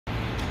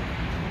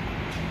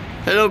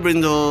Hello,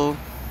 Brindle.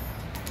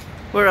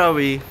 Where are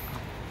we?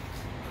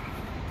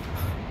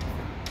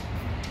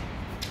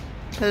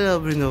 Hello,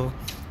 Brindle.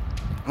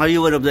 Are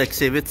you one of the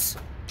exhibits?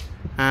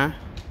 Huh?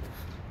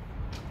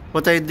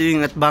 What are you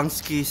doing at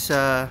Banksy's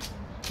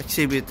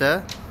exhibit,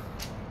 huh?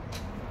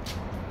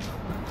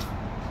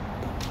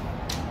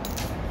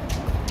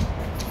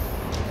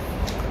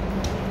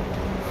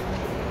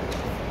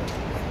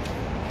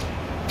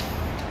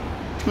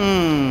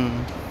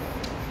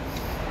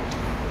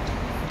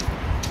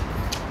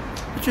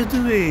 What you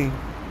doing?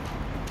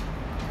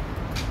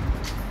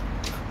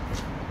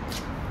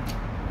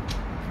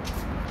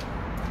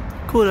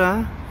 Cool,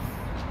 huh?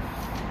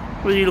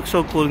 Why do you look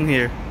so cool in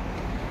here?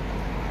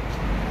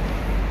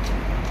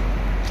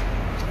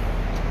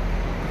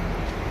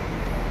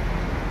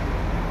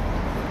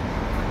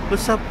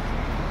 What's up?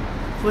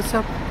 What's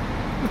up?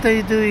 What are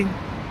you doing?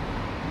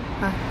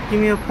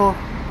 Give me a paw.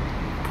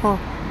 Paw.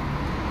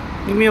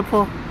 Give me a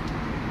paw.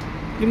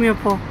 Give me a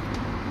paw.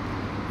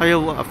 Are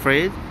you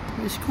afraid?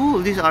 It's cool.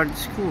 These aren't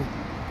cool.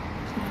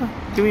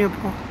 Give me a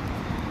paw.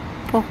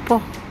 Paw,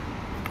 paw.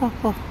 Paw,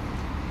 paw.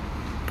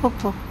 Paw,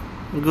 paw.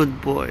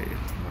 Good boy.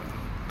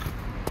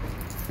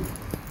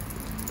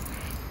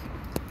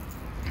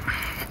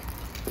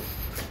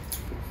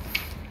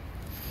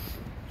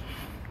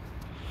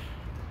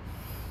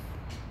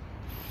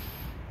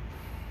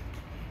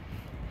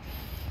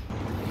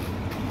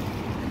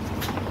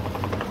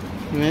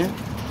 Yeah.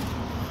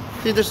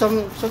 See, there's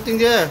something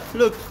there.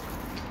 Look.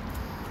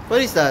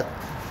 What is that?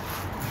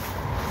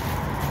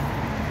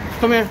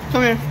 Come here,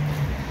 come here.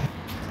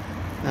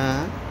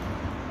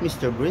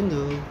 Mr.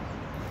 Brindle.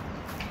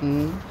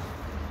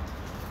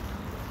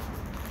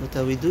 What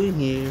are we doing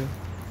here?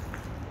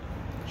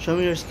 Show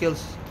me your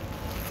skills.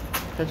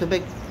 Try to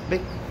beg,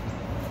 beg.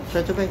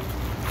 Try to beg.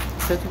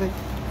 Try to beg.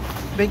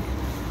 Beg.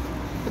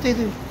 What are you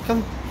doing?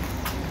 Come.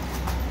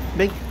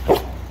 Beg.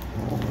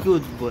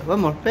 Good boy.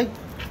 One more. Beg.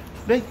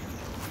 Beg.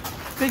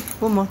 Beg.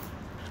 One more.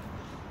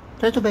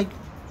 Try to beg.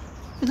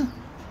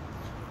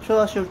 Show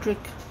us your trick.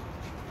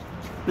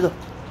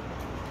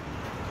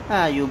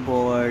 Are you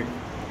bored?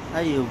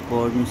 Are you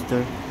bored,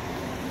 mister?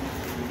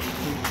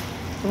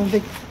 Come on,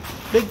 big.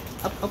 Big.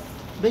 Up, up.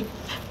 Big.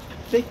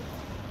 Big.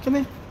 Come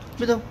here.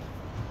 Below.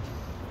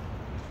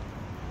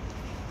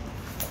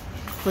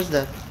 What's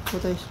that?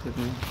 What are you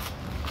doing?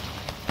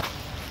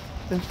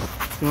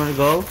 You wanna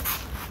go?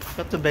 You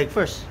have to beg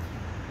first.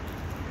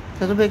 You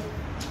have to beg.